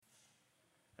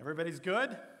Everybody's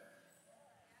good?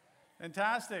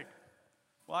 Fantastic.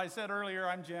 Well, I said earlier,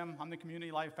 I'm Jim. I'm the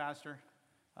community life pastor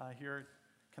here at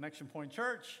Connection Point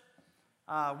Church.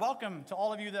 Welcome to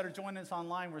all of you that are joining us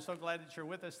online. We're so glad that you're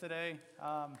with us today.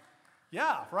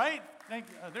 Yeah, right?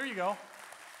 There you go.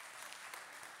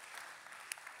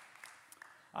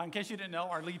 In case you didn't know,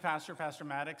 our lead pastor, Pastor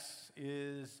Maddox,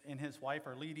 and his wife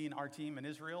are leading our team in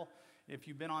Israel. If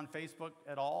you've been on Facebook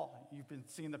at all, you've been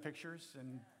seeing the pictures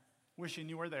and wishing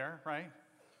you were there, right?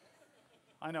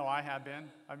 I know I have been.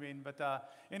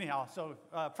 Anyhow, so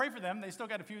pray for them. They still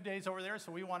got a few days over there,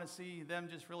 so we want to see them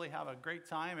just really have a great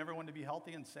time, everyone to be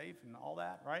healthy and safe and all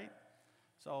that, right?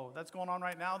 So that's going on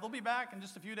right now. They'll be back in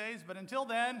just a few days, but until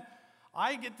then,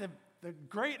 I get the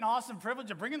great and awesome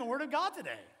privilege of bringing the Word of God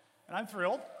today, and I'm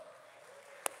thrilled.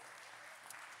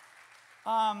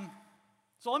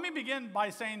 So let me begin by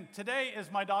saying today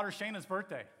is my daughter Shayna's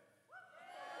birthday.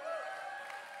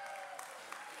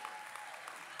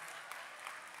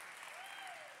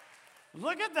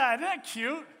 Look at that, isn't that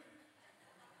cute?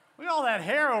 Look at all that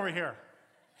hair over here.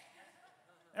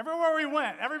 Everywhere we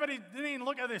went, everybody didn't even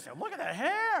look at this. Look at that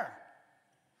hair.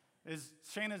 Is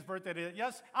Shayna's birthday today?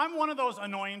 Yes, I'm one of those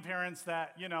annoying parents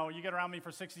that, you get around me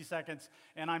for 60 seconds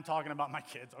and I'm talking about my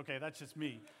kids. Okay, that's just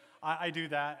me. I do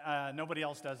that. Nobody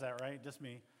else does that, right? Just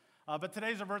me. But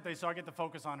today's her birthday, so I get to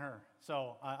focus on her.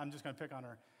 So I'm just going to pick on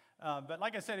her. But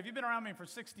like I said, if you've been around me for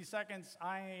 60 seconds,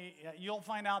 you'll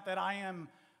find out that I am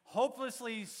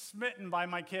hopelessly smitten by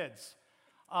my kids.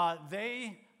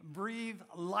 They breathe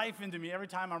life into me every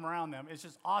time I'm around them. It's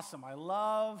just awesome. I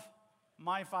love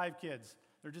my 5 kids.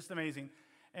 They're just amazing.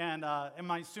 And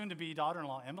my soon-to-be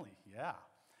daughter-in-law, Emily. Yeah,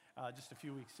 just a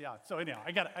few weeks. Yeah. So anyhow,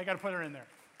 I got to put her in there.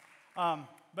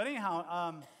 But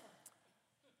anyhow,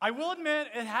 I will admit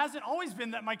it hasn't always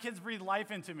been that my kids breathe life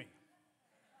into me.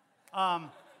 I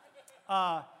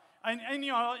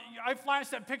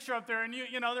flashed that picture up there, and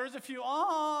there's a few,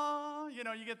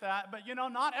 you get that. But,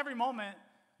 not every moment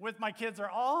with my kids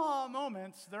are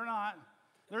moments. They're not.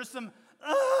 There's some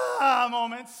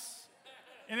moments.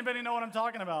 Anybody know what I'm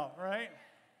talking about, right?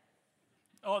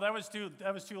 Oh, that was too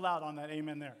loud on that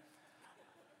amen there.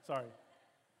 Sorry.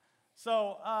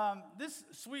 So this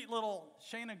sweet little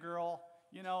Shayna girl,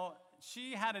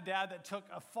 she had a dad that took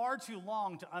far too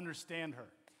long to understand her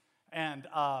and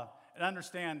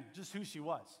understand just who she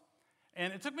was.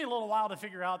 And it took me a little while to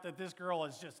figure out that this girl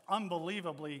is just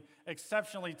unbelievably,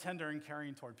 exceptionally tender and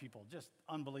caring toward people, just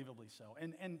unbelievably so.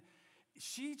 And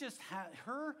she just had,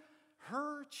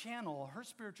 her channel, her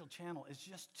spiritual channel is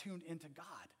just tuned into God.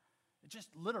 It just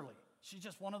literally, she's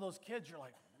just one of those kids, you're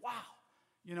like, wow,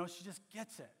 she just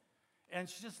gets it. And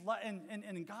she just,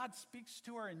 and God speaks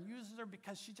to her and uses her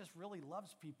because she just really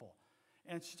loves people.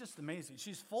 And she's just amazing.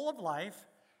 She's full of life.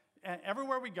 And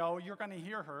everywhere we go, you're going to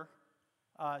hear her.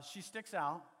 She sticks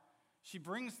out. She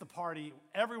brings the party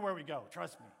everywhere we go.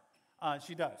 Trust me.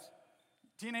 She does.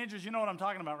 Teenagers, you know what I'm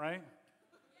talking about, right?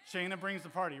 Shayna brings the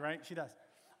party, right? She does.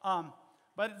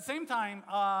 But at the same time,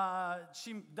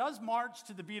 she does march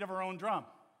to the beat of her own drum.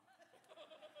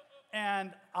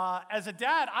 And as a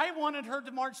dad, I wanted her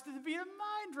to march to the beat of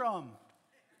my drum.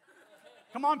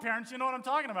 Come on, parents, you know what I'm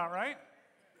talking about, right?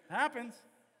 It happens.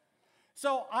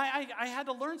 So I had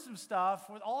to learn some stuff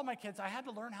with all of my kids. I had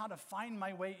to learn how to find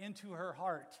my way into her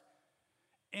heart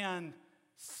and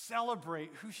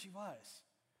celebrate who she was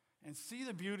and see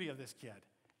the beauty of this kid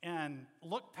and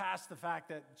look past the fact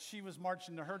that she was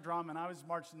marching to her drum and I was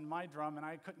marching to my drum and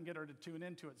I couldn't get her to tune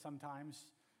into it sometimes,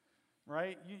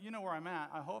 right? You know where I'm at.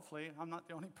 Hopefully, I'm not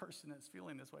the only person that's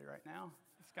feeling this way right now.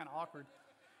 It's kind of awkward.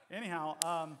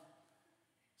 Anyhow,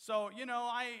 so,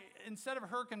 instead of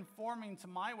her conforming to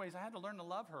my ways, I had to learn to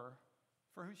love her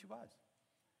for who she was.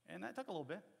 And that took a little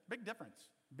bit. Big difference.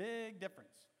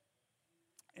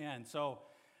 And so,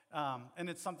 and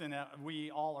it's something that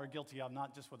we all are guilty of,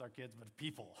 not just with our kids, but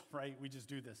people, right? We just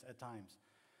do this at times.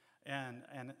 And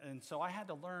so I had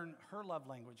to learn her love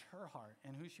language, her heart,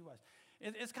 and who she was.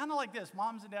 It's kind of like this.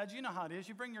 Moms and dads, you know how it is.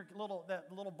 You bring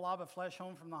that little blob of flesh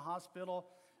home from the hospital,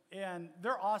 and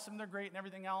they're awesome, they're great, and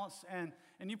everything else, and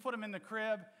you put them in the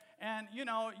crib, and, you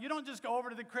don't just go over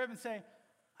to the crib and say,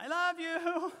 I love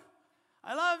you,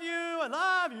 I love you, I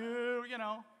love you,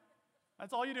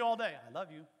 That's all you do all day. I love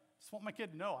you. Just want my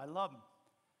kid to know I love him.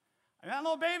 And that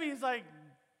little baby is like,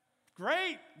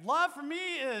 great, love for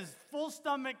me is full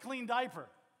stomach, clean diaper.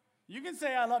 You can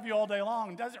say I love you all day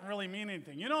long, it doesn't really mean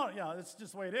anything. It's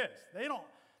just the way it is.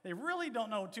 They really don't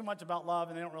know too much about love,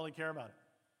 and they don't really care about it.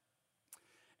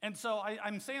 And so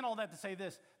I'm saying all that to say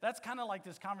this. That's kind of like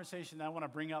this conversation that I want to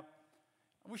bring up.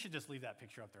 We should just leave that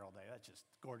picture up there all day. That's just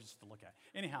gorgeous to look at.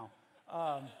 Anyhow,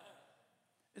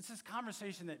 It's this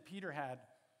conversation that Peter had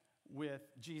with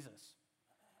Jesus.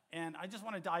 And I just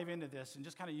want to dive into this and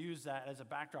just kind of use that as a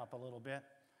backdrop a little bit.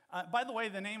 By the way,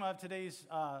 the name of today's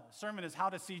sermon is How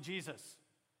to See Jesus.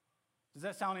 Does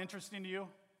that sound interesting to you?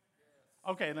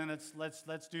 Yes. Okay, then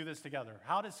let's do this together.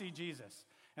 How to see Jesus.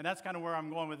 And that's kind of where I'm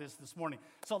going with this morning.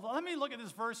 So let me look at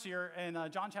this verse here in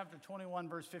John chapter 21,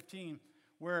 verse 15,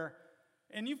 where,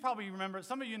 and you probably remember,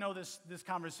 some of you know this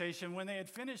conversation. When they had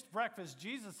finished breakfast,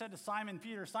 Jesus said to Simon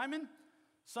Peter, Simon,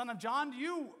 son of John, do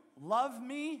you love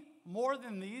me more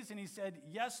than these? And he said,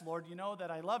 yes, Lord, you know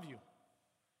that I love you.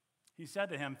 He said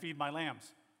to him, feed my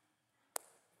lambs.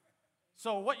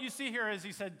 So what you see here is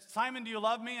he said, Simon, do you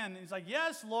love me? And he's like,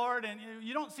 yes, Lord. And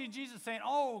you don't see Jesus saying,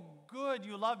 oh, good,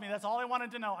 you love me. That's all I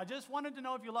wanted to know. I just wanted to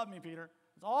know if you love me, Peter.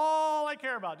 That's all I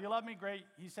care about. Do you love me? Great.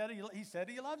 He said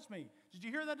he loves me. Did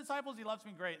you hear that, disciples? He loves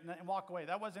me. Great. And walk away.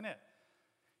 That wasn't it.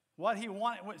 What he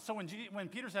wanted. So when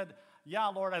Peter said, yeah,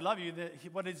 Lord, I love you,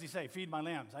 what does he say? Feed my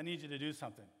lambs. I need you to do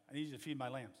something. I need you to feed my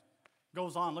lambs.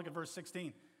 Goes on. Look at verse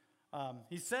 16.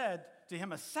 He said to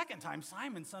him a second time,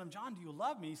 Simon, son of John, do you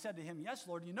love me? He said to him, yes,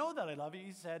 Lord, you know that I love you.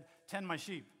 He said, tend my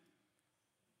sheep.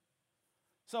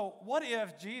 So what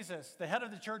if Jesus, the head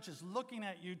of the church, is looking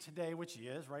at you today, which he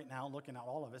is right now, looking at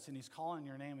all of us, and he's calling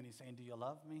your name and he's saying, do you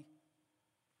love me?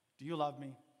 Do you love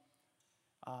me?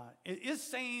 It is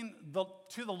saying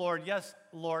to the Lord, yes,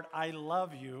 Lord, I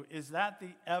love you. Is that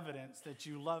the evidence that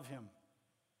you love him?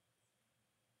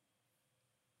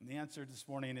 And the answer this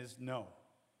morning is no.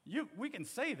 We can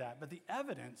say that, but the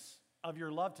evidence of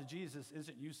your love to Jesus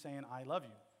isn't you saying, I love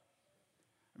you.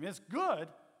 I mean, it's good,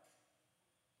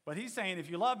 but he's saying, if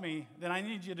you love me, then I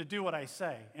need you to do what I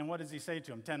say. And what does he say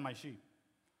to him? Tend my sheep.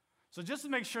 So just to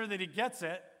make sure that he gets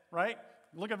it, right?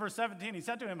 Look at verse 17. He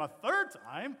said to him a third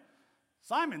time,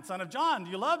 Simon, son of John, do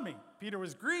you love me? Peter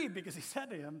was grieved because he said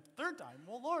to him, third time,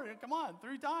 well, Lord, come on,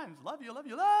 3 times. Love you, love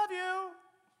you, love you.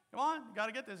 Come on, you got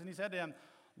to get this. And he said to him,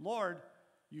 Lord,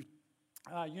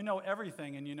 you know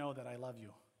everything, and you know that I love you.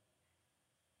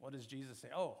 What does Jesus say?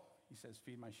 Oh, he says,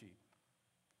 feed my sheep.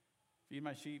 Feed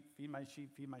my sheep, feed my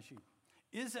sheep, feed my sheep.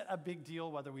 Is it a big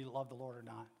deal whether we love the Lord or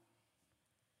not?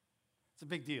 It's a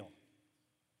big deal.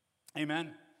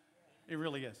 Amen? It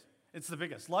really is. It's the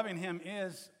biggest. Loving him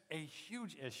is a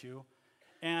huge issue,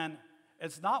 and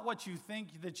it's not what you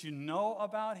think that you know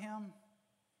about him.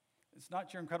 It's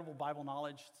not your incredible Bible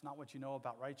knowledge. It's not what you know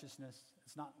about righteousness.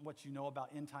 It's not what you know about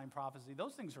end-time prophecy.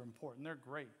 Those things are important. They're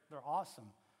great. They're awesome.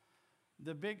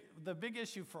 The big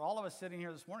issue for all of us sitting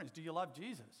here this morning is, do you love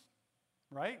Jesus?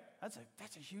 Right? That's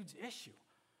a huge issue.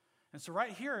 And so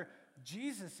right here,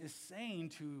 Jesus is saying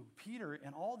to Peter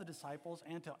and all the disciples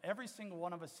and to every single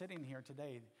one of us sitting here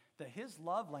today that his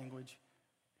love language,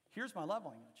 here's my love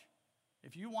language.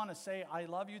 If you want to say, I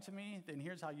love you to me, then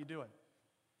here's how you do it.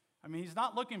 I mean, he's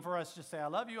not looking for us to just say, I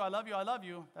love you, I love you, I love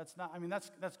you.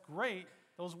 That's great.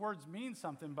 Those words mean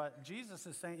something, but Jesus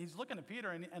is saying, he's looking at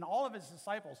Peter and all of his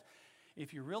disciples.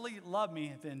 If you really love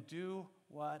me, then do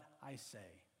what I say.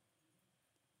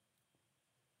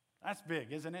 That's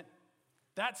big, isn't it?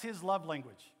 That's his love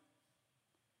language.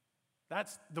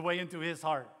 That's the way into his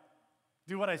heart.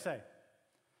 Do what I say.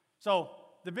 So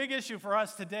the big issue for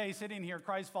us today, sitting here,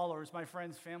 Christ followers, my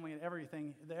friends, family, and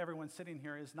everyone sitting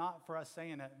here, is not for us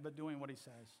saying it, but doing what he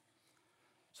says.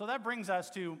 So that brings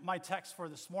us to my text for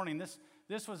this morning.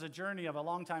 This was a journey of a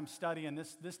long-time study, and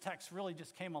this text really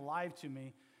just came alive to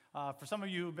me. For some of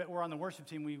you who were on the worship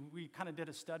team, we kind of did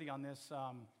a study on this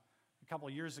a couple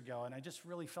of years ago, and I just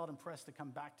really felt impressed to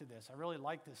come back to this. I really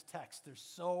like this text. There's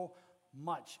so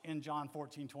much in John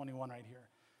 14:21 right here.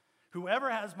 Whoever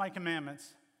has my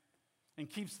commandments and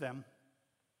keeps them,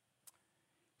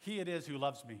 he it is who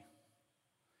loves me.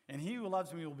 And he who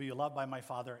loves me will be loved by my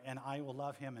Father, and I will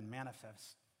love him and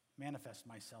manifest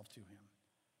myself to him.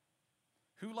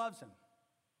 Who loves him?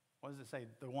 What does it say?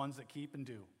 The ones that keep and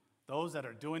do. Those that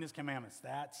are doing his commandments.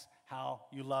 That's how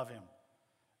you love him.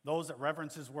 Those that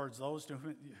reverence his words, those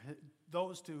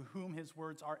to whom his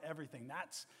words are everything.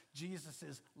 That's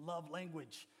Jesus' love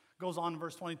language. Goes on in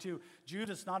verse 22.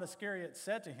 Judas, not Iscariot,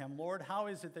 said to him, Lord, how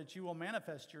is it that you will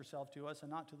manifest yourself to us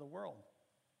and not to the world?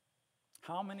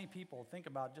 How many people, think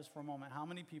about it just for a moment, how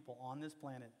many people on this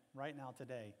planet right now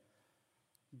today,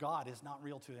 God is not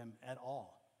real to them at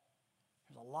all?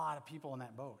 There's a lot of people in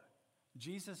that boat.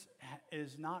 Jesus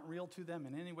is not real to them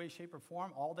in any way, shape, or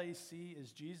form. All they see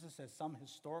is Jesus as some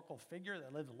historical figure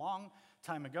that lived a long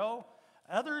time ago.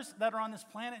 Others that are on this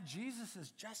planet, Jesus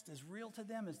is just as real to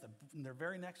them as their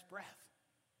very next breath.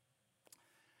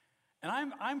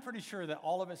 And I'm pretty sure that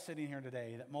all of us sitting here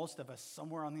today, that most of us,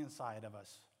 somewhere on the inside of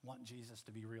us, want Jesus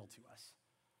to be real to us.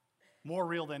 More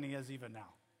real than he is even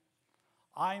now.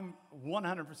 I'm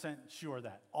 100% sure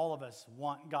that all of us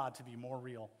want God to be more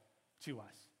real to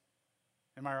us.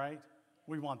 Am I right?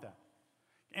 We want that.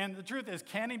 And the truth is,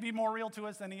 can he be more real to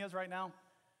us than he is right now?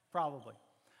 Probably.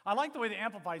 I like the way the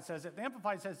Amplified says it. The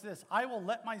Amplified says this: I will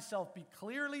let myself be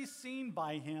clearly seen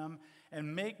by him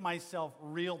and make myself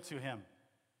real to him.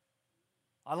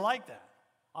 I like that.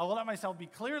 I will let myself be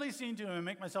clearly seen to him and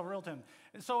make myself real to him.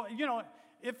 And so,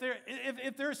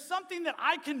 if there's something that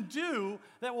I can do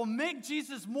that will make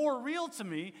Jesus more real to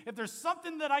me, if there's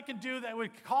something that I can do that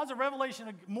would cause a revelation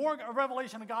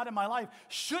of God in my life,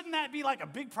 shouldn't that be like a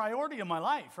big priority in my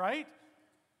life, right?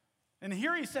 And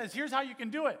here he says, here's how you can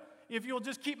do it. If you'll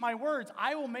just keep my words,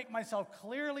 I will make myself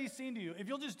clearly seen to you. If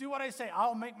you'll just do what I say,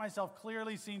 I'll make myself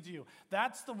clearly seen to you.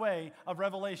 That's the way of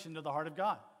revelation to the heart of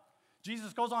God.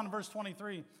 Jesus goes on in verse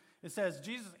 23. It says,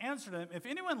 Jesus answered him, if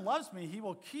anyone loves me, he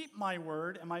will keep my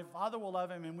word, and my Father will love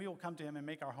him, and we will come to him and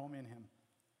make our home in him.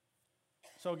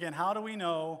 So again, how do we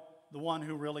know the one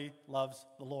who really loves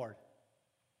the Lord?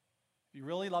 If you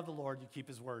really love the Lord, you keep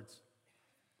his words.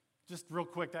 Just real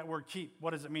quick, that word keep,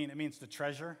 what does it mean? It means to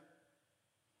treasure.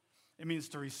 It means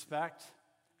to respect.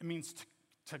 It means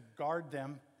to guard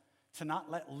them, to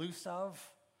not let loose of.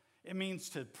 It means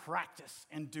to practice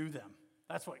and do them.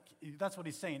 That's what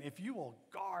he's saying. If you will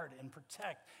guard and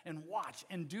protect and watch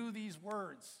and do these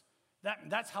words,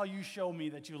 that's how you show me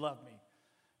that you love me.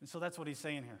 And so that's what he's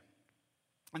saying here.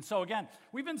 And so again,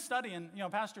 we've been studying,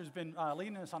 Pastor's been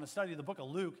leading us on a study of the book of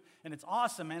Luke, and it's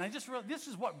awesome. And this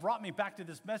is what brought me back to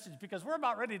this message, because we're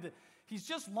about ready to, he's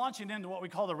just launching into what we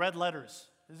call the red letters.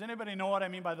 Does anybody know what I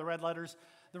mean by the red letters?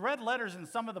 The red letters in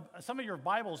some of your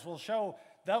Bibles will show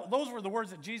that those were the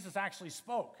words that Jesus actually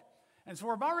spoke. And so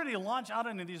we're about ready to launch out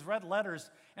into these red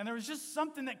letters, and there was just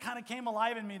something that kind of came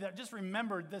alive in me that just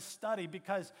remembered this study,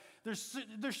 because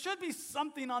there should be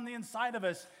something on the inside of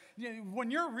us.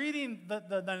 When you're reading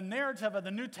the narrative of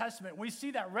the New Testament, we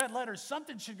see that red letter,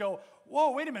 something should go,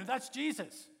 whoa, wait a minute, that's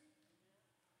Jesus.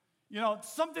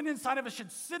 Something inside of us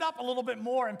should sit up a little bit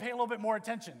more and pay a little bit more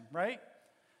attention, right?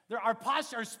 Our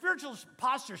spiritual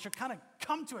posture should kind of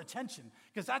come to attention,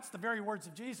 because that's the very words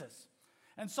of Jesus.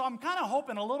 And so I'm kind of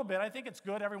hoping a little bit, I think it's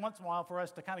good every once in a while for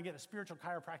us to kind of get a spiritual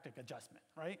chiropractic adjustment,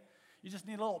 right? You just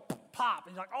need a little pop,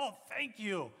 and you're like, oh, thank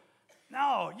you.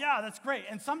 No, yeah, that's great.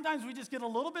 And sometimes we just get a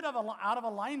little bit out of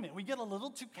alignment. We get a little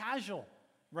too casual,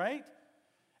 right?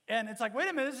 And it's like, wait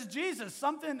a minute, this is Jesus.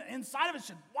 Something inside of it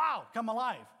should, come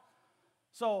alive.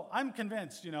 So I'm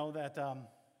convinced,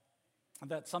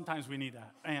 that sometimes we need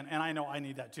that. And I know I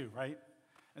need that too, right?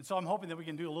 And so I'm hoping that we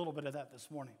can do a little bit of that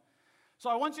this morning. So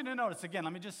I want you to notice, again,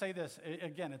 let me just say this.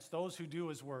 Again, it's those who do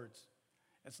his words.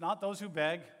 It's not those who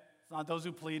beg. It's not those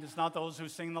who plead. It's not those who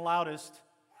sing the loudest,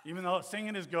 even though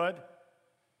singing is good.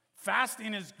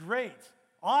 Fasting is great.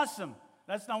 Awesome.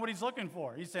 That's not what he's looking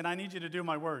for. He's saying, I need you to do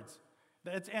my words.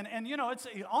 It's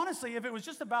honestly, if it was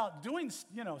just about doing,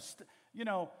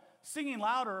 singing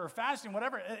louder or fasting,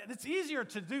 whatever, it's easier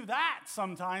to do that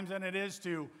sometimes than it is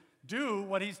to do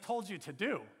what he's told you to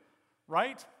do,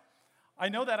 right? I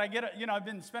know that I've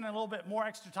been spending a little bit more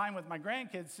extra time with my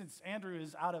grandkids since Andrew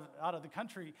is out of the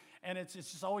country, and it's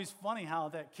just always funny how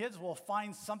that kids will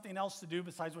find something else to do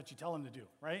besides what you tell them to do,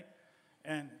 right?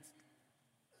 And,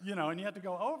 and you have to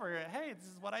go over, hey, this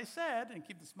is what I said, and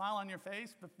keep the smile on your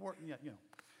face before,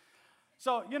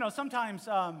 So, sometimes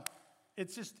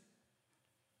it's just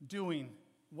doing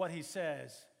what he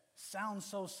says sounds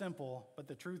so simple, but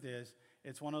the truth is,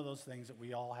 it's one of those things that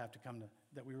we all have to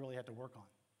that we really have to work on.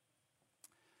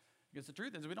 Because the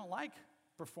truth is, we don't like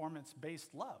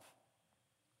performance-based love.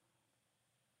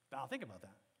 Now, think about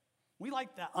that. We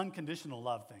like that unconditional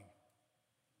love thing.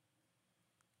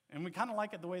 And we kind of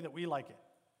like it the way that we like it,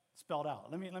 spelled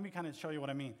out. Let me kind of show you what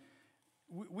I mean.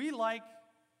 We like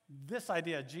this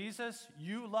idea, Jesus,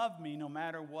 you love me no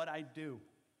matter what I do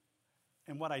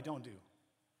and what I don't do.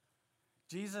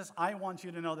 Jesus, I want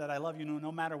you to know that I love you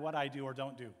no matter what I do or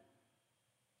don't do.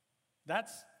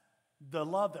 That's the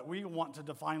love that we want to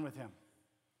define with him.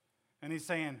 And he's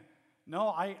saying, no,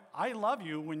 I love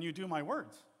you when you do my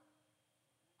words.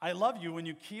 I love you when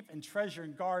you keep and treasure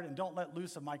and guard and don't let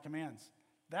loose of my commands.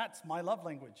 That's my love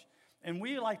language. And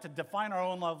we like to define our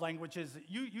own love language as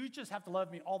you just have to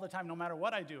love me all the time no matter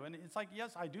what I do. And it's like,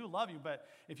 yes, I do love you, but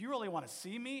if you really want to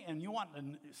see me and you want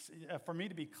for me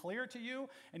to be clear to you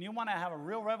and you want to have a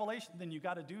real revelation, then you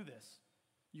got to do this.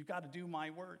 You got to do my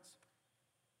words.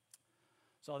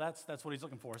 So that's what he's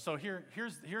looking for. So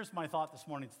here's my thought this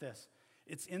morning. It's this.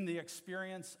 It's in the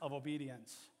experience of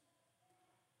obedience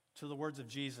to the words of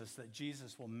Jesus that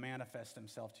Jesus will manifest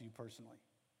himself to you personally.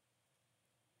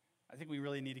 I think we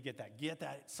really need to get that. Get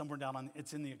that somewhere down on,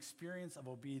 it's in the experience of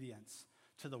obedience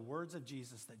to the words of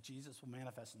Jesus that Jesus will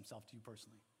manifest himself to you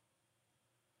personally.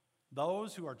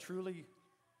 Those who are truly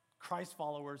Christ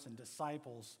followers and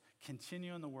disciples,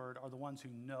 continue in the word, are the ones who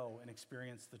know and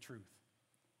experience the truth.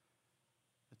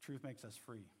 The truth makes us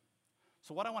free.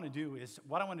 So what I want to do is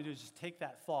just take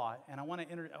that thought, and I want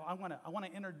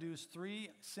to introduce 3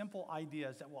 simple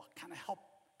ideas that will kind of help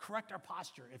correct our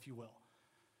posture, if you will.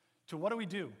 To what do we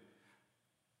do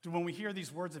when we hear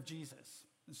these words of Jesus?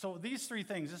 So these 3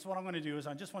 things, this is what I'm going to do, is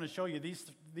I just want to show you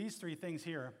these 3 things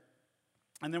here,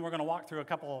 and then we're going to walk through a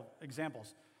couple of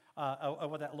examples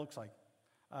of what that looks like.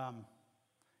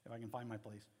 If I can find my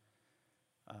place.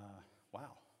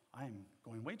 Wow, I'm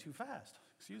going way too fast.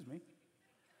 Excuse me.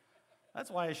 That's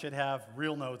why I should have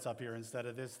real notes up here instead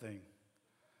of this thing.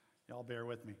 Y'all bear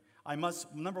with me.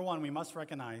 Number 1, we must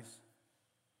recognize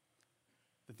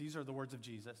that these are the words of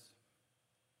Jesus.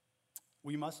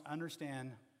 We must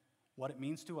understand what it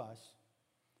means to us.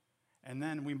 And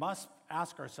then we must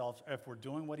ask ourselves if we're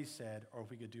doing what he said or if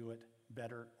we could do it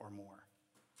better or more.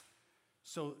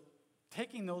 So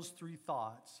taking those 3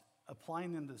 thoughts,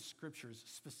 applying them to the scriptures,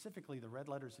 specifically the red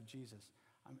letters of Jesus,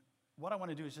 what I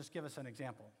want to do is just give us an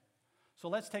example. So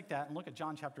let's take that and look at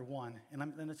John chapter 1, and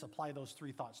then let's apply those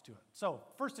 3 thoughts to it. So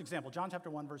first example, John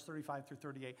chapter 1, verse 35 through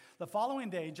 38. The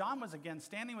following day, John was again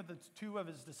standing with the 2 of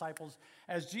his disciples.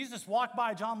 As Jesus walked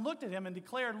by, John looked at him and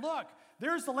declared, "Look,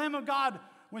 there's the Lamb of God."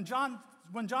 When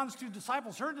John's 2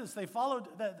 disciples heard this, they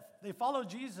followed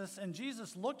Jesus, and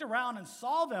Jesus looked around and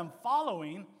saw them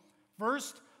following.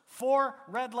 First 4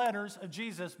 red letters of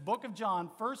Jesus, book of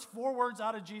John, first 4 words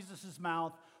out of Jesus'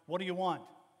 mouth. What do you want?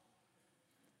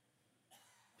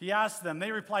 He asked them.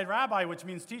 They replied, "Rabbi," which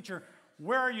means teacher,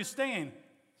 "where are you staying?"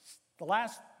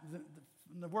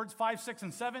 The words 5, 6,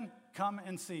 and 7, come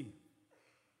and see.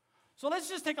 So let's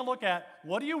just take a look at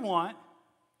what do you want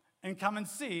and come and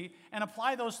see and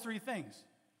apply those 3 things.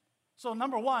 So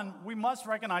number 1, we must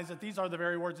recognize that these are the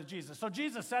very words of Jesus. So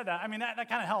Jesus said that. I mean, that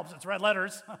kind of helps. It's red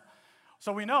letters.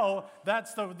 So we know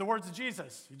that's the words of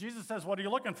Jesus. Jesus says, what are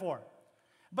you looking for?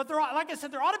 But like I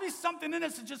said, there ought to be something in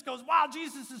us that just goes, wow,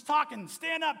 Jesus is talking.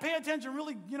 Stand up, pay attention,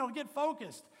 really, get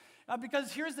focused.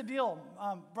 Because here's the deal,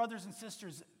 brothers and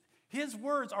sisters. His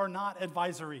words are not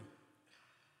advisory.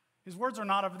 His words are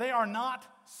not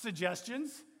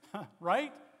suggestions,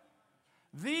 right?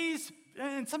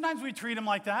 And sometimes we treat them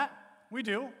like that. We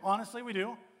do, honestly, we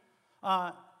do.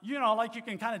 Like you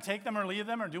can kind of take them or leave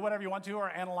them or do whatever you want to or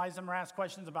analyze them or ask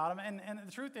questions about them. And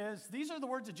the truth is, these are the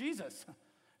words of Jesus.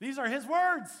 These are his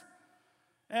words.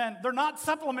 And they're not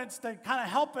supplements that kind of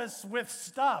help us with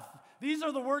stuff. These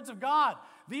are the words of God.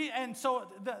 In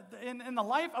the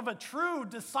life of a true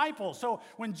disciple, so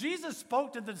when Jesus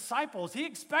spoke to the disciples, he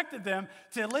expected them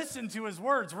to listen to his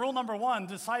words. Rule number 1,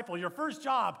 disciple, your first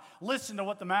job, listen to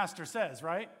what the master says,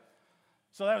 right?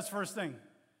 So that was the first thing.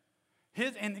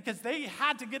 Because they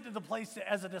had to get to the place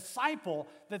as a disciple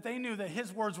that they knew that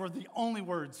his words were the only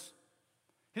words.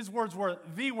 His words were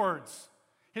the words.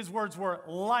 His words were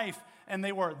life, and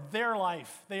they were their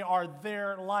life. They are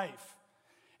their life.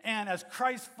 And as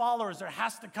Christ followers, there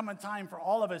has to come a time for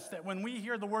all of us that when we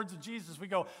hear the words of Jesus, we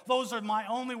go, those are my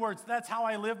only words. That's how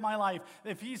I live my life.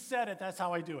 If he said it, that's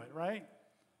how I do it, right?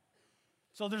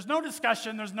 So there's no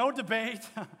discussion. There's no debate.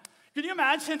 Can you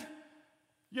imagine,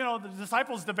 the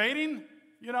disciples debating?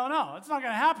 No, it's not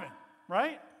going to happen,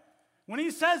 right? When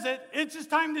he says it, it's just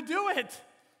time to do it.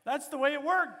 That's the way it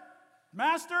worked.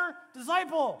 Master,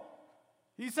 disciple.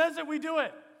 He says it, we do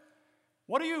it.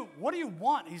 What do you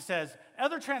want? He says.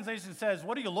 Other translation says,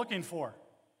 what are you looking for?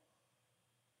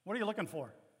 What are you looking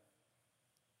for?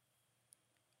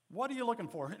 What are you looking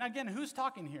for? And again, who's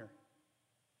talking here?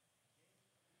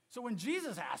 So when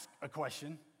Jesus asks a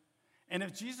question, and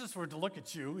if Jesus were to look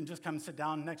at you and just come sit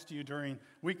down next to you during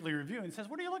weekly review and says,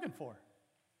 what are you looking for?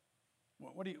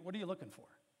 What are you looking for?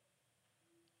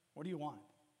 What do you want?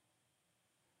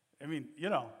 I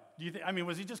mean,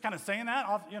 was he just kind of saying that?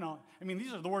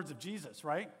 These are the words of Jesus,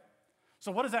 right?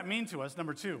 So what does that mean to us,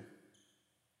 number 2?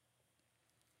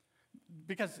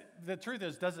 Because the truth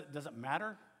is, does it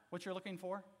matter what you're looking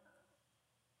for?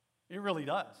 It really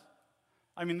does.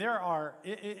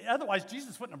 Otherwise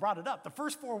Jesus wouldn't have brought it up. The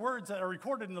first 4 words that are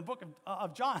recorded in the book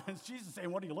of John is Jesus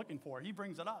saying, what are you looking for? He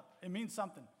brings it up. It means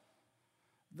something.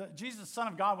 Jesus, Son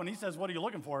of God, when he says, what are you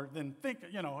looking for? Then think,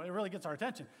 it really gets our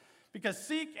attention. Because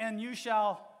seek and you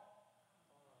shall,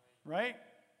 right?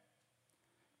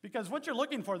 Because what you're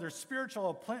looking for, there's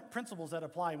spiritual principles that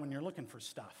apply when you're looking for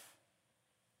stuff.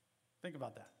 Think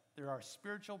about that. There are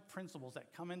spiritual principles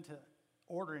that come into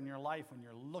order in your life when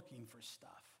you're looking for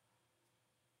stuff.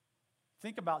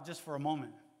 Think about just for a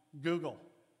moment, Google,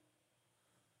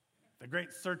 the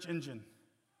great search engine.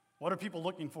 What are people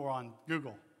looking for on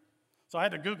Google? So I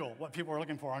had to Google what people were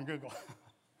looking for on Google.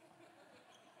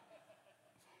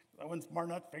 I wasn't smart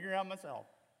enough to figure it out myself.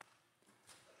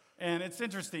 And it's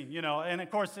interesting, and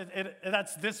of course,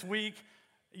 that's this week.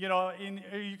 You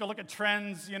can look at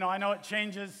trends. I know it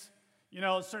changes.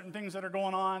 Certain things that are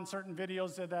going on, certain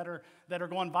videos that are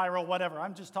going viral, whatever.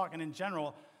 I'm just talking in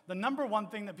general. The number one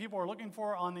thing that people are looking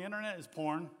for on the internet is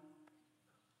porn.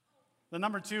 The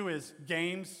number 2 is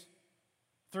games.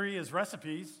 3 is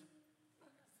recipes.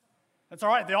 That's all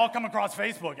right. They all come across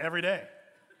Facebook every day.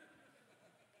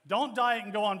 Don't diet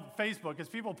and go on Facebook because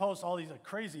people post all these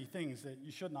crazy things that you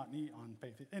should not need on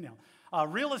Facebook. Anyhow,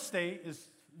 real estate is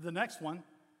the next one.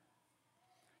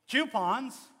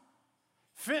 Coupons,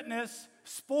 fitness,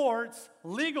 sports,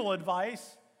 legal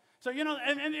advice. So,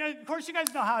 and of course you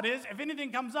guys know how it is. If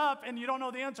anything comes up and you don't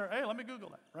know the answer, hey, let me Google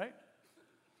that, right?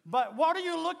 But what are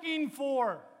you looking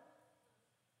for?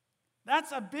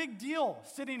 That's a big deal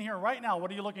sitting here right now.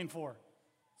 What are you looking for?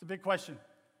 It's a big question.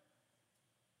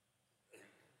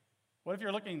 What if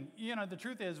you're looking, the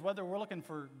truth is, whether we're looking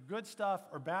for good stuff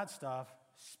or bad stuff,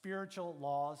 spiritual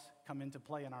laws come into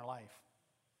play in our life.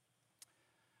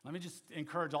 Let me just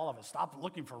encourage all of us, stop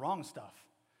looking for wrong stuff.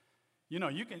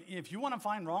 If you want to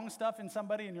find wrong stuff in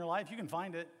somebody in your life, you can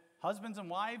find it. Husbands and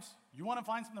wives, you want to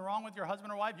find something wrong with your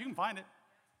husband or wife, you can find it.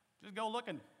 Just go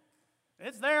looking.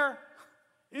 It's there.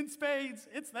 In spades,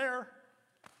 it's there.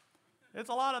 It's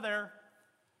a lot of there.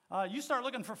 You start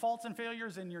looking for faults and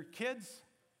failures in your kids,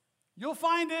 you'll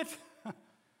find it.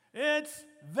 It's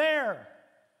there.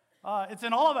 It's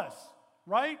in all of us,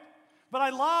 right? But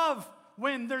I love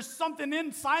when there's something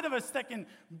inside of us that can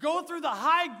go through the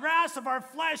high grass of our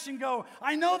flesh and go,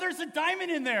 I know there's a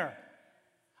diamond in there.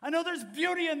 I know there's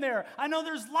beauty in there. I know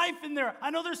there's life in there.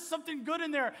 I know there's something good in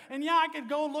there. And yeah, I could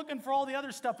go looking for all the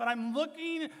other stuff, but I'm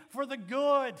looking for the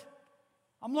good.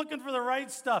 I'm looking for the right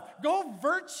stuff. Go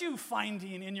virtue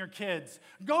finding in your kids.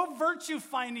 Go virtue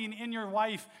finding in your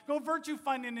wife. Go virtue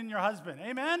finding in your husband.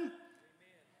 Amen?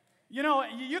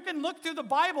 You can look through the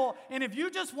Bible, and if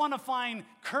you just want to find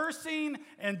cursing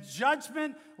and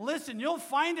judgment, listen, you'll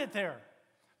find it there.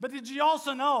 But did you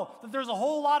also know that there's a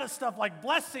whole lot of stuff like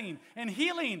blessing and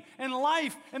healing and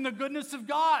life and the goodness of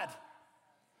God?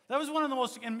 That was one of the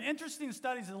most interesting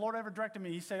studies the Lord ever directed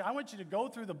me. He said, I want you to go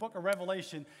through the book of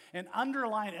Revelation and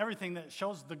underline everything that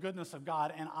shows the goodness of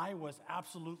God. And I was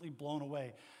absolutely blown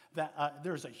away that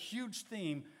there's a huge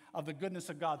theme of the goodness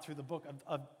of God through the book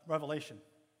of Revelation.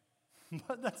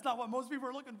 But that's not what most people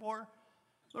are looking for.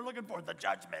 They're looking for the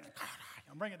judgment.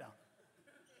 Bring it down.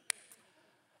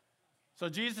 So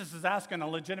Jesus is asking a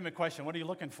legitimate question. What are you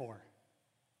looking for?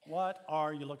 What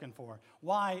are you looking for?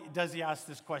 Why does he ask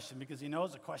this question? Because he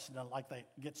knows a question that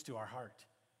gets to our heart.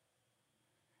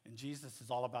 And Jesus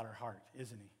is all about our heart,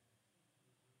 isn't he?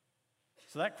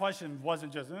 So that question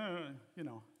wasn't just, It's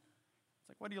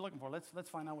like, what are you looking for? Let's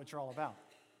find out what you're all about.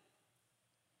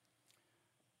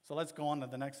 So let's go on to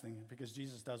the next thing, because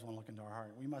Jesus does want to look into our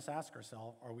heart. We must ask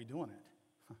ourselves, are we doing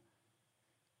it?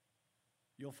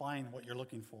 You'll find what you're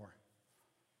looking for.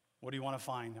 What do you want to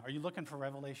find? Are you looking for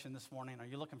revelation this morning? Are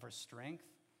you looking for strength?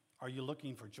 Are you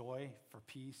looking for joy, for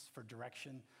peace, for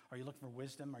direction? Are you looking for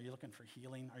wisdom? Are you looking for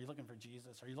healing? Are you looking for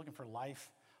Jesus? Are you looking for life?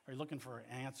 Are you looking for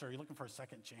an answer? Are you looking for a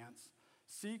second chance?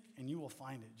 Seek and you will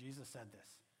find it. Jesus said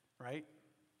this, right?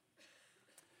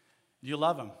 Do you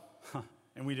love him?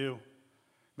 And we do.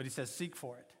 But he says, seek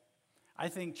for it. I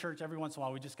think, church, every once in a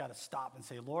while, we just got to stop and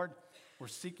say, Lord, we're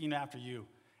seeking after you.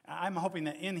 I'm hoping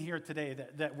that in here today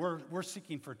that we're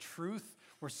seeking for truth,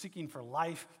 we're seeking for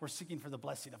life, we're seeking for the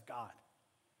blessing of God.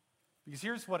 Because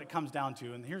here's what it comes down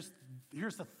to, and here's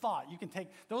the thought. You can take,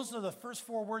 those are the first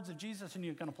 4 words of Jesus, and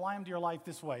you can apply them to your life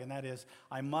this way, and that is,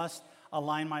 I must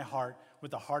align my heart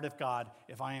with the heart of God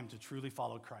if I am to truly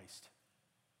follow Christ.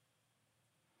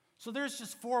 So there's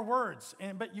just 4 words,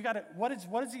 but you got to, what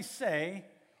does he say?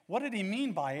 What did he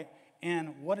mean by it?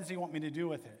 And what does he want me to do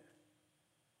with it?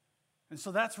 And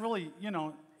so that's really,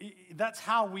 that's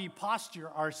how we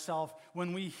posture ourselves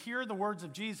when we hear the words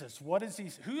of Jesus.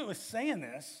 Who is saying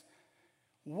this?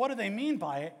 What do they mean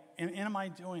by it? And am I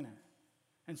doing it?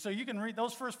 And so you can read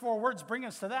those first 4 words, bring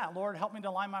us to that. Lord, help me to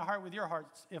align my heart with your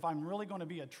hearts. If I'm really going to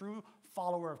be a true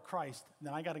follower of Christ,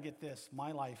 then I got to get this,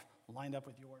 my life, lined up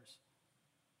with yours.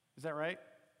 Is that right?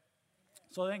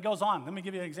 So then it goes on. Let me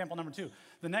give you an example number 2.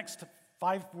 The next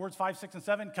 5 words, 5, 6, and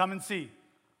 7, come and see.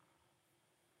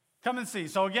 Come and see.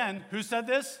 So again, who said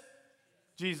this?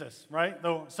 Jesus, right?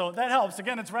 So that helps.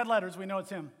 Again, it's red letters. We know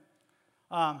it's him.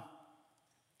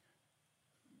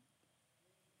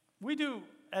 We do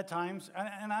at times,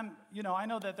 and I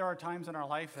know that there are times in our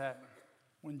life that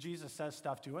when Jesus says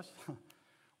stuff to us,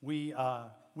 We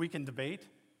can debate.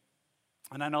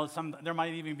 And I know there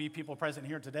might even be people present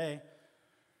here today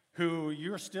who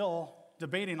you're still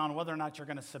debating on whether or not you're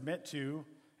going to submit to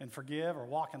and forgive or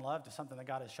walk in love to something that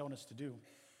God has shown us to do.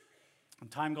 And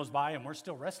time goes by and we're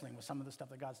still wrestling with some of the stuff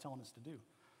that God's telling us to do.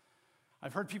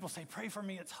 I've heard people say, pray for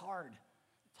me, it's hard.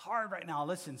 It's hard right now.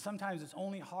 Listen, sometimes it's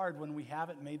only hard when we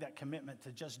haven't made that commitment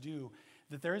to just do,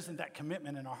 that there isn't that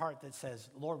commitment in our heart that says,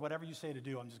 Lord, whatever you say to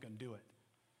do, I'm just going to do it.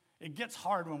 It gets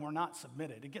hard when we're not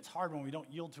submitted. It gets hard when we don't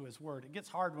yield to his word. It gets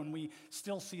hard when we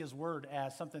still see his word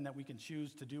as something that we can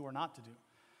choose to do or not to do.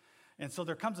 And so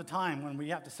there comes a time when we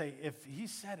have to say, if he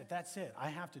said it, that's it. I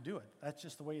have to do it. That's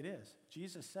just the way it is.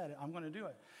 Jesus said it. I'm going to do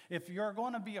it. If you're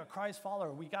going to be a Christ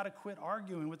follower, we got to quit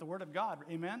arguing with the word of God.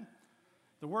 Amen?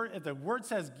 If the word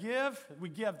says give, we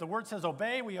give. If the word says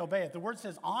obey, we obey. If the word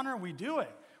says honor, we do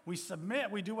it. We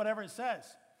submit. We do whatever it says.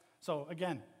 So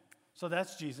again,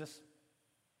 that's Jesus.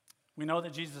 We know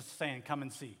that Jesus is saying, come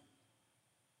and see.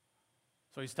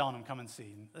 So he's telling them, come and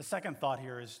see. And the second thought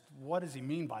here is, what does he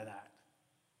mean by that?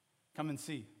 Come and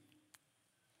see.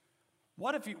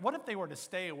 What if they were to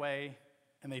stay away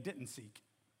and they didn't seek?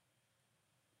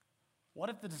 What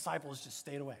if the disciples just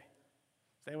stayed away?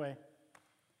 Stay away.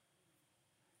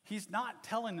 He's not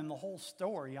telling them the whole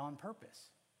story on purpose.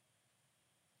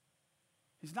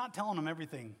 He's not telling them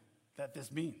everything that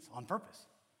this means on purpose.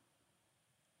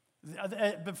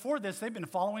 Before this, they've been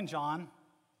following John.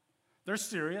 They're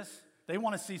serious. They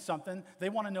want to see something. They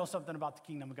want to know something about the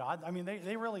kingdom of God. I mean,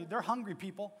 they're hungry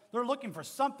people. They're looking for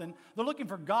something. They're looking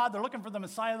for God. They're looking for the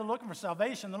Messiah. They're looking for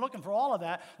salvation. They're looking for all of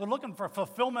that. They're looking for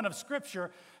fulfillment of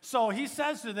Scripture. So he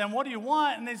says to them, what do you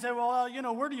want? And they say, well,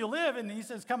 where do you live? And he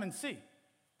says, come and see.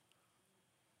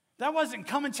 That wasn't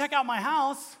come and check out my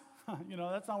house.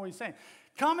 That's not what he's saying.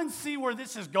 Come and see where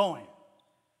this is going.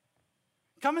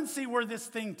 Come and see where this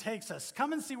thing takes us.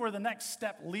 Come and see where the next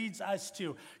step leads us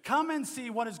to. Come and see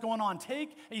what is going on.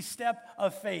 Take a step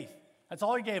of faith. That's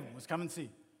all he gave them, was come and see.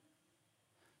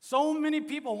 So many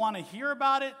people want to hear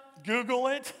about it, Google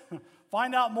it,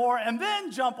 find out more, and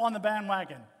then jump on the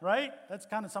bandwagon, right? That's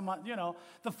kind of somewhat,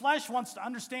 the flesh wants to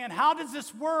understand, how does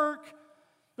this work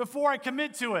before I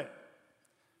commit to it?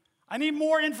 I need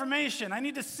more information. I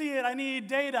need to see it. I need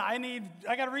data.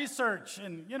 I got to research.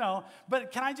 And,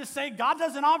 but can I just say, God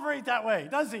doesn't operate that way,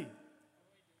 does he?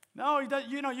 No, he does.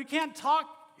 You can't talk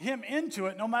him into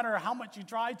it no matter how much you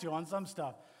try to on some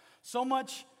stuff. So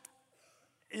much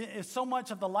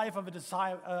of the life of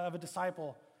a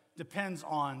disciple depends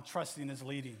on trusting his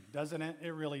leading, doesn't it?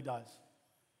 It really does.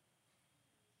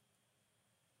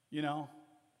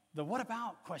 The what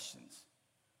about questions.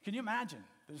 Can you imagine?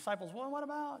 The disciples, well, what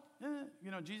about?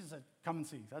 Jesus said, come and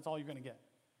see. That's all you're going to get.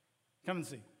 Come and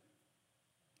see.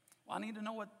 Well, I need to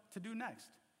know what to do next.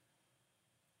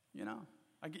 You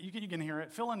can hear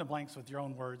it. Fill in the blanks with your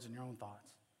own words and your own thoughts.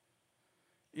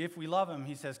 If we love him,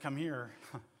 he says, come here.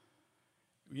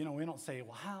 We don't say,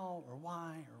 well, how or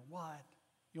why or what.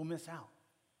 You'll miss out.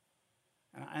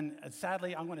 And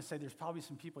sadly, I'm going to say there's probably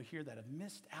some people here that have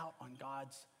missed out on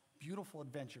God's beautiful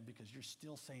adventure because you're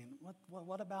still saying,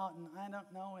 what about, and I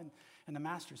don't know, and the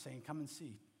master's saying, come and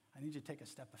see. I need you to take a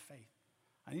step of faith.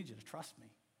 I need you to trust me.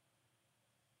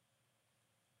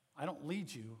 I don't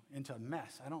lead you into a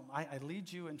mess. I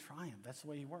lead you in triumph. That's the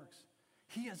way he works.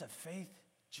 He is a faith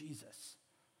Jesus,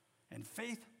 and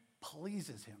faith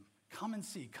pleases him. Come and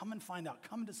see. Come and find out.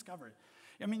 Come and discover it.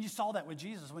 I mean, you saw that with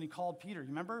Jesus when he called Peter.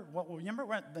 Remember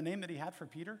the name that he had for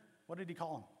Peter? What did he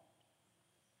call him?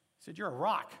 He said, you're a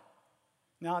rock.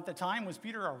 Now, at the time, was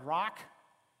Peter a rock?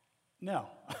 No.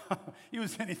 He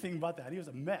was anything but that. He was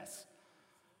a mess.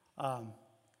 But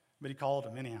he called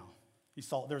him anyhow. He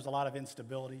saw there was a lot of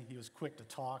instability. He was quick to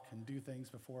talk and do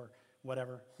things before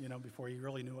before he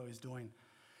really knew what he was doing.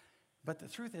 But the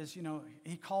truth is,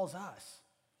 he calls us.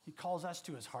 He calls us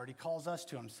to his heart. He calls us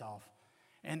to himself.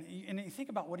 And you think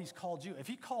about what he's called you. If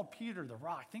he called Peter the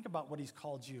rock, think about what he's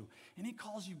called you. And he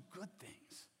calls you good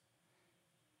things.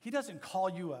 He doesn't call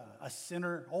you a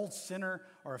sinner, old sinner,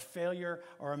 or a failure,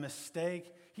 or a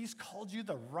mistake. He's called you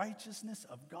the righteousness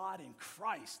of God in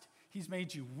Christ. He's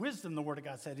made you wisdom, the Word of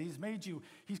God said.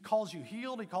 He calls you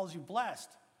healed, he calls you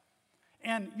blessed.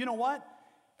 And you know what?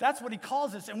 That's what he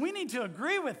calls us, and we need to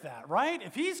agree with that, right?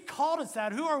 If he's called us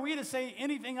that, who are we to say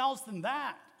anything else than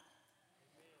that?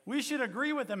 We should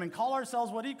agree with him and call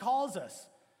ourselves what he calls us.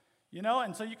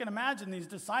 And so you can imagine these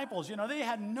disciples, they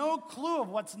had no clue of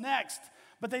what's next.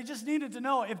 But they just needed to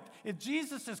know if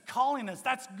Jesus is calling us,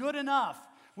 that's good enough.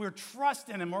 We're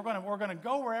trusting him. We're going to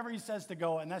go wherever he says to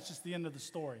go, and that's just the end of the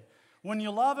story. When you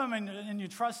love him and you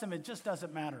trust him, it just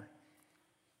doesn't matter.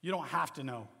 You don't have to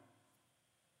know.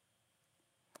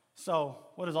 So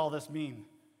what does all this mean?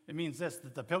 It means this,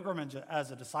 that the pilgrimage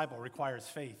as a disciple requires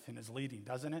faith in his leading,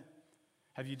 doesn't it?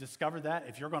 Have you discovered that?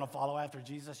 If you're going to follow after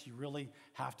Jesus, you really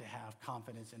have to have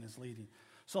confidence in his leading.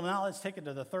 So now let's take it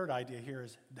to the third idea here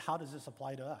is, how does this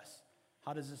apply to us?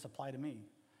 How does this apply to me?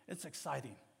 It's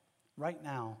exciting. Right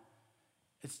now,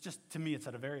 to me, it's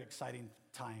at a very exciting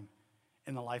time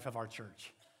in the life of our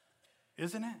church.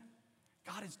 Isn't it?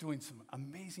 God is doing some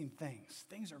amazing things.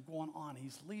 Things are going on.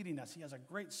 He's leading us. He has a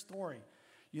great story.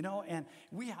 And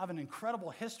we have an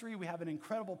incredible history. We have an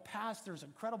incredible past. There's an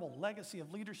incredible legacy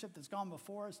of leadership that's gone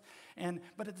before us.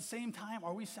 But at the same time,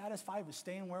 are we satisfied with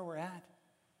staying where we're at?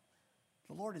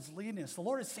 The Lord is leading us. The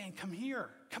Lord is saying, come here.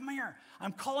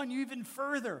 I'm calling you even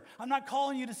further. I'm not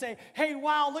calling you to say, hey,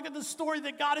 wow, look at the story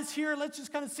that God is here. Let's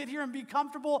just kind of sit here and be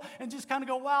comfortable and just kind of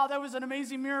go, wow, that was an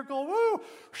amazing miracle. Woo,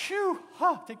 shoo,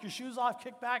 take your shoes off,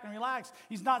 kick back, and relax.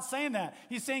 He's not saying that.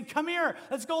 He's saying, come here.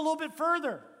 Let's go a little bit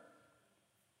further.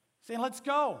 Saying, let's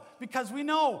go. Because we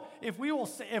know if we are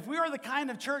the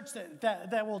kind of church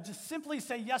that will just simply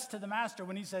say yes to the master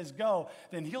when he says go,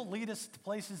 then he'll lead us to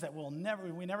places that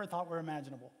we never thought were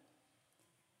imaginable.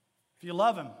 If you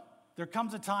love him, there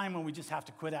comes a time when we just have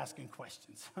to quit asking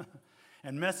questions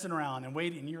and messing around and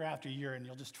waiting year after year, and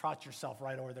you'll just trot yourself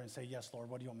right over there and say, yes, Lord,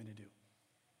 what do you want me to do?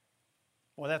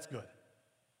 Well, that's good.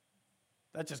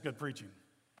 That's just good preaching.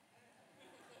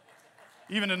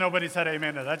 Even if nobody said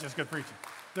amen to that, that's just good preaching.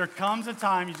 There comes a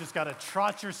time you just got to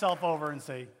trot yourself over and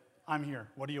say, I'm here.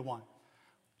 What do you want?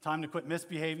 Time to quit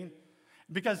misbehaving.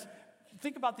 Because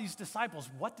think about these disciples.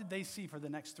 What did they see for the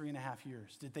next 3.5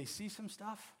 years? Did they see some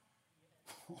stuff?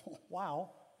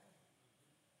 Wow.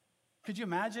 Could you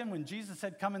imagine when Jesus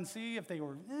said, come and see, if they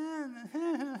were,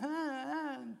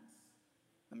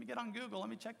 let me get on Google. Let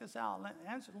me check this out.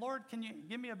 Lord, can you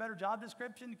give me a better job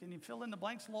description? Can you fill in the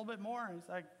blanks a little bit more? And he's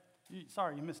like,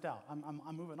 sorry, you missed out.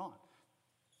 I'm moving on.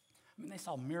 I mean, they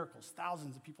saw miracles,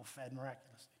 thousands of people fed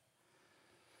miraculously.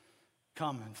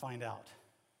 Come and find out.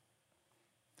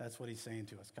 That's what he's saying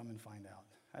to us. Come and find out.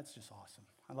 That's just awesome.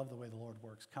 I love the way the Lord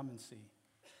works. Come and see.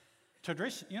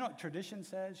 Tradition, you know what tradition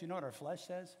says? You know what our flesh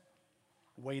says?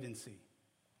 Wait and see.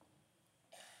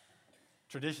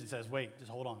 Tradition says, wait, just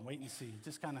hold on, wait and see.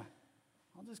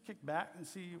 I'll just kick back and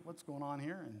see what's going on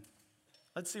here, and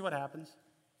let's see what happens.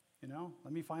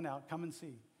 Let me find out. Come and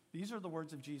see. These are the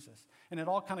words of Jesus. And it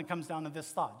all kind of comes down to this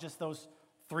thought, just those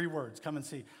 3 words, come and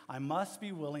see. I must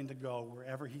be willing to go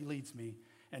wherever he leads me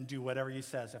and do whatever he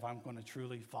says if I'm going to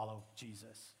truly follow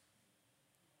Jesus.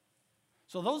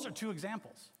 So those are 2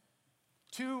 examples.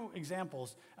 2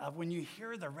 examples of when you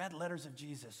hear the red letters of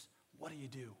Jesus, what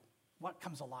do? What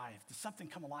comes alive? Does something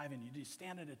come alive in you? Do you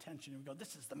stand at attention and go,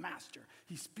 this is the master.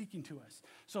 He's speaking to us.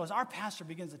 So as our pastor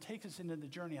begins to take us into the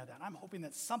journey of that, I'm hoping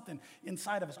that something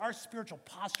inside of us, our spiritual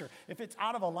posture, if it's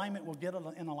out of alignment, we'll get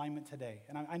in alignment today.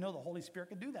 And I know the Holy Spirit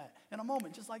can do that in a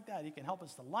moment, just like that. He can help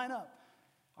us to line up.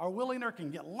 Our will inner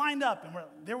can get lined up, and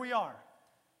there we are.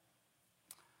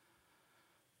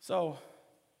 So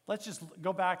let's just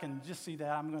go back and just see that.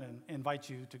 I'm going to invite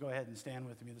you to go ahead and stand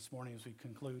with me this morning as we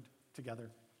conclude together.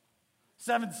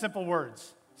 7 simple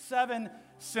words. 7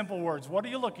 simple words. What are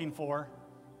you looking for?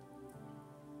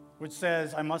 Which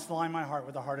says, I must align my heart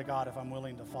with the heart of God if I'm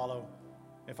willing to follow,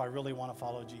 if I really want to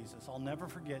follow Jesus. I'll never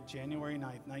forget January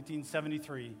 9th,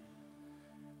 1973,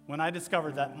 when I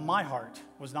discovered that my heart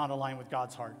was not aligned with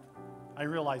God's heart. I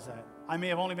realized that. I may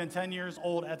have only been 10 years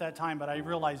old at that time, but I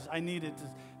realized I needed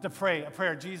to pray a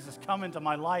prayer. Jesus, come into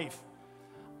my life.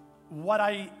 Who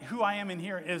I am in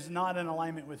here is not in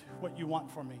alignment with what you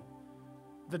want for me.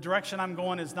 The direction I'm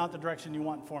going is not the direction you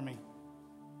want for me.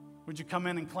 Would you come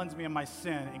in and cleanse me of my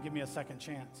sin and give me a second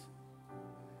chance?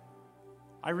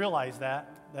 I realized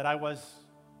that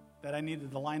I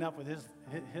needed to line up with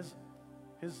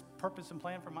his purpose and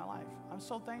plan for my life. I'm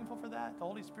so thankful for that. The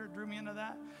Holy Spirit drew me into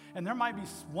that. And there might be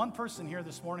one person here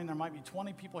this morning. There might be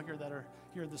 20 people here that are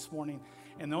here this morning.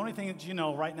 And the only thing that you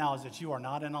know right now is that you are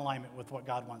not in alignment with what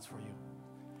God wants for you.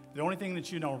 The only thing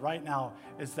that you know right now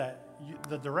is that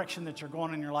the direction that you're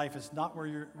going in your life is not where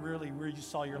you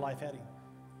saw your life heading.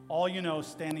 All you know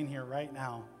standing here right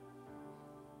now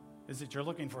is that you're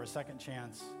looking for a second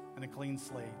chance and a clean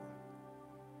slate.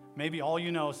 Maybe all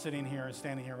you know sitting here and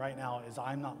standing here right now is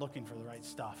I'm not looking for the right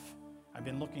stuff. I've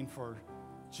been looking for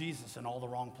Jesus in all the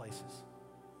wrong places.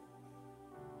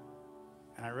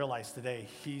 And I realize today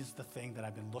he's the thing that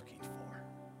I've been looking for.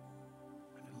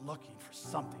 Looking for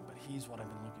something, but he's what I've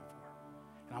been looking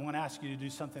for. And I'm going to ask you to do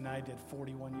something I did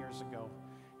 41 years ago,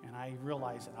 and I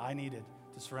realized that I needed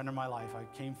to surrender my life. I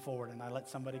came forward and I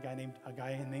let a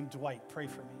guy named Dwight pray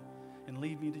for me and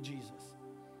lead me to Jesus.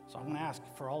 So I'm going to ask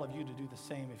for all of you to do the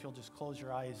same. If you'll just close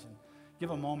your eyes and give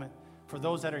a moment. For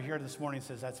those that are here this morning,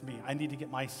 says, that's me. I need to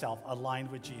get myself aligned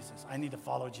with Jesus. I need to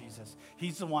follow Jesus.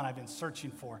 He's the one I've been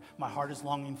searching for. My heart is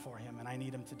longing for him, and I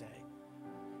need him today.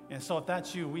 And so if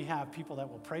that's you, we have people that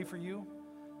will pray for you,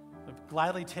 they'll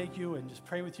gladly take you and just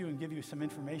pray with you and give you some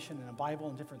information and a Bible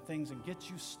and different things and get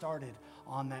you started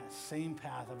on that same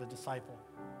path of a disciple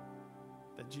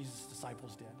that Jesus'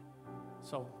 disciples did.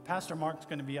 So Pastor Mark's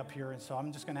going to be up here, and so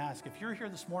I'm just going to ask, if you're here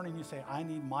this morning and you say, I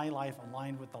need my life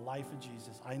aligned with the life of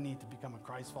Jesus, I need to become a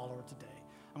Christ follower today,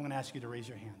 I'm going to ask you to raise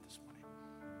your hand this morning.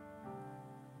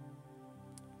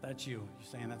 That's you. You're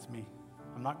saying, that's me.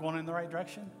 I'm not going in the right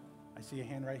direction. I see a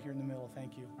hand right here in the middle.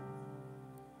 Thank you.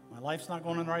 My life's not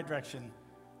going in the right direction.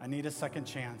 I need a second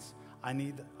chance. I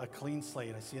need a clean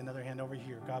slate. I see another hand over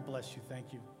here. God bless you.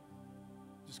 Thank you.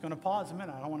 Just going to pause a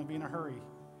minute. I don't want to be in a hurry.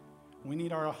 We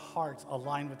need our hearts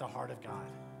aligned with the heart of God.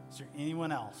 Is there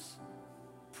anyone else?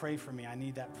 Pray for me. I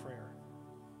need that prayer.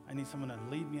 I need someone to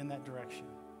lead me in that direction.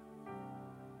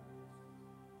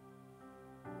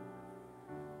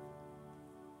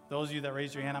 Those of you that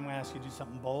raised your hand, I'm going to ask you to do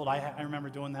something bold. I remember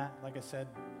doing that. Like I said,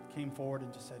 came forward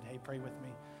and just said, hey, pray with me.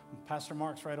 And Pastor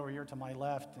Mark's right over here to my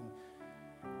left. And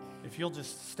if you'll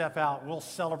just step out, we'll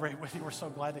celebrate with you. We're so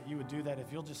glad that you would do that.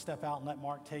 If you'll just step out and let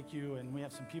Mark take you, and we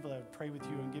have some people that would pray with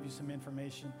you and give you some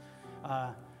information.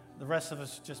 The rest of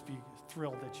us just be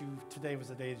thrilled that today was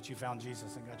the day that you found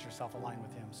Jesus and got yourself aligned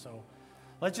with him. So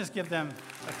let's just give them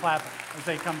a clap as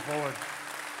they come forward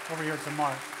over here to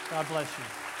Mark. God bless you.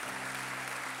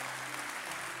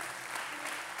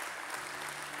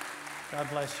 God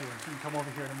bless you. You can come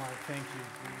over here to Mark. Thank you.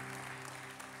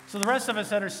 So the rest of us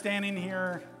that are standing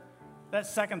here, that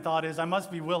second thought is I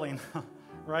must be willing,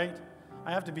 right?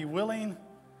 I have to be willing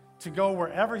to go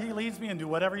wherever he leads me and do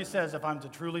whatever he says if I'm to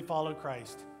truly follow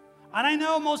Christ. And I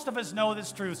know most of us know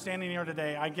this truth standing here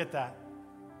today. I get that.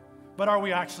 But are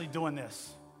we actually doing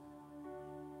this?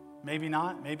 Maybe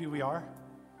not. Maybe we are.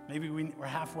 Maybe we're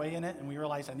halfway in it and we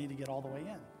realize I need to get all the way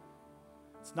in.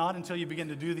 It's not until you begin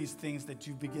to do these things that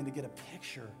you begin to get a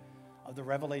picture of the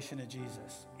revelation of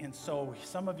Jesus. And so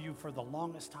some of you for the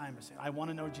longest time are saying, I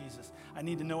want to know Jesus. I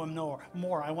need to know him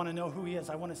more. I want to know who he is.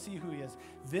 I want to see who he is.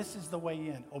 This is the way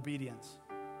in. Obedience.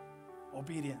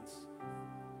 Obedience.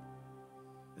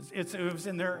 It was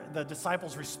in the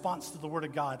disciples' response to the word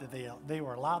of God that they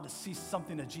were allowed to see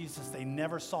something of Jesus they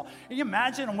never saw. Can you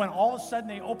imagine when all of a sudden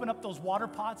they opened up those water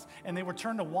pots and they were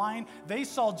turned to wine? They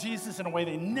saw Jesus in a way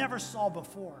they never saw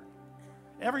before.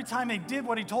 Every time they did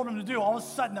what he told them to do, all of a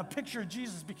sudden a picture of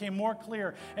Jesus became more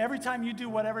clear. Every time you do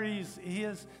whatever he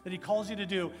is that he calls you to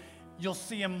do, you'll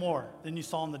see him more than you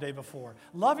saw him the day before.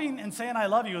 Loving and saying I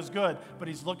love you is good, but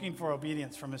he's looking for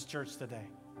obedience from his church today.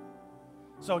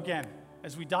 So again,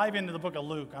 as we dive into the book of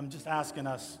Luke, I'm just asking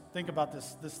us, think about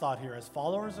this thought here. As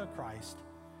followers of Christ,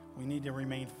 we need to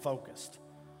remain focused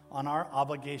on our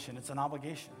obligation. It's an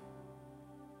obligation.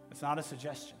 It's not a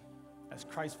suggestion. As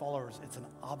Christ followers, it's an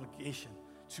obligation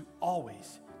to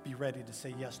always be ready to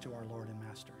say yes to our Lord and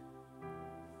Master.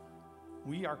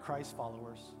 We are Christ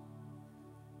followers.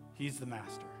 He's the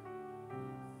Master.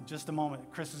 In just a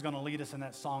moment, Chris is going to lead us in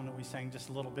that song that we sang just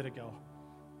a little bit ago.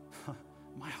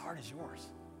 My heart is yours.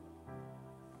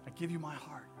 I give you my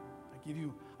heart. I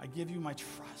give you my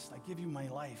trust. I give you my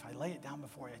life. I lay it down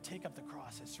before you. I take up the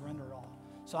cross. I surrender it all.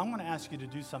 So I'm going to ask you to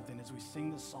do something as we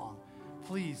sing this song.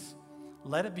 Please,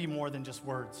 let it be more than just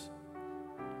words.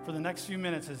 For the next few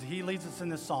minutes, as he leads us in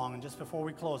this song, and just before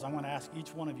we close, I'm going to ask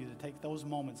each one of you to take those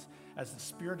moments as the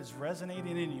Spirit is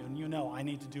resonating in you, and you know, I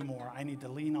need to do more. I need to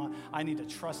lean on. I need to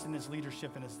trust in his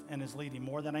leadership and his leading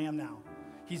more than I am now.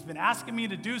 He's been asking me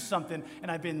to do something,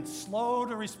 and I've been slow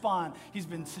to respond. He's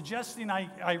been suggesting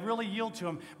I really yield to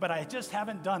him, but I just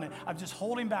haven't done it. I'm just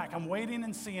holding back. I'm waiting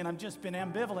and seeing. I've just been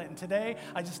ambivalent, and today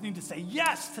I just need to say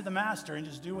yes to the Master and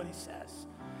just do what he says.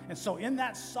 And so in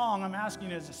that song, I'm asking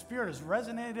you, as the Spirit has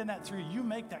resonated in that through you,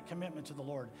 make that commitment to the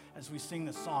Lord as we sing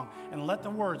this song, and let the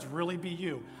words really be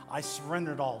you. I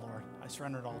surrender it all, Lord. I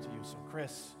surrender it all to you. So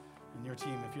Chris and your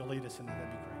team, if you'll lead us in that,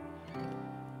 that'd be great.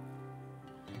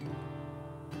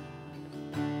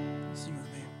 Sing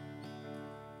with me.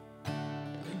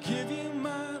 I give you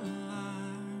my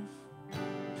life.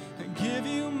 I give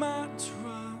you my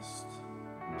trust.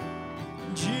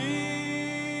 Jesus,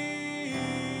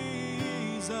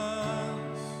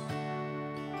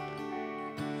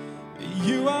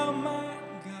 you are my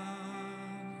God.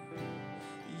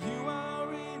 You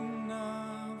are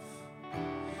enough.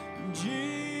 Jesus,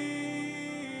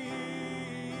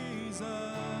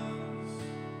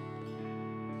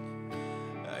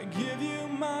 I give you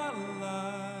my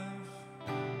life.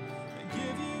 I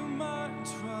give you my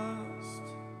trust.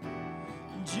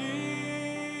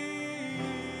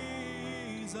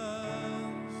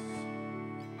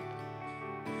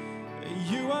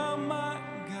 You are my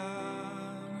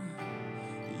God.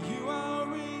 You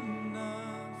are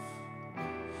enough.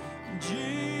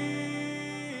 Jesus.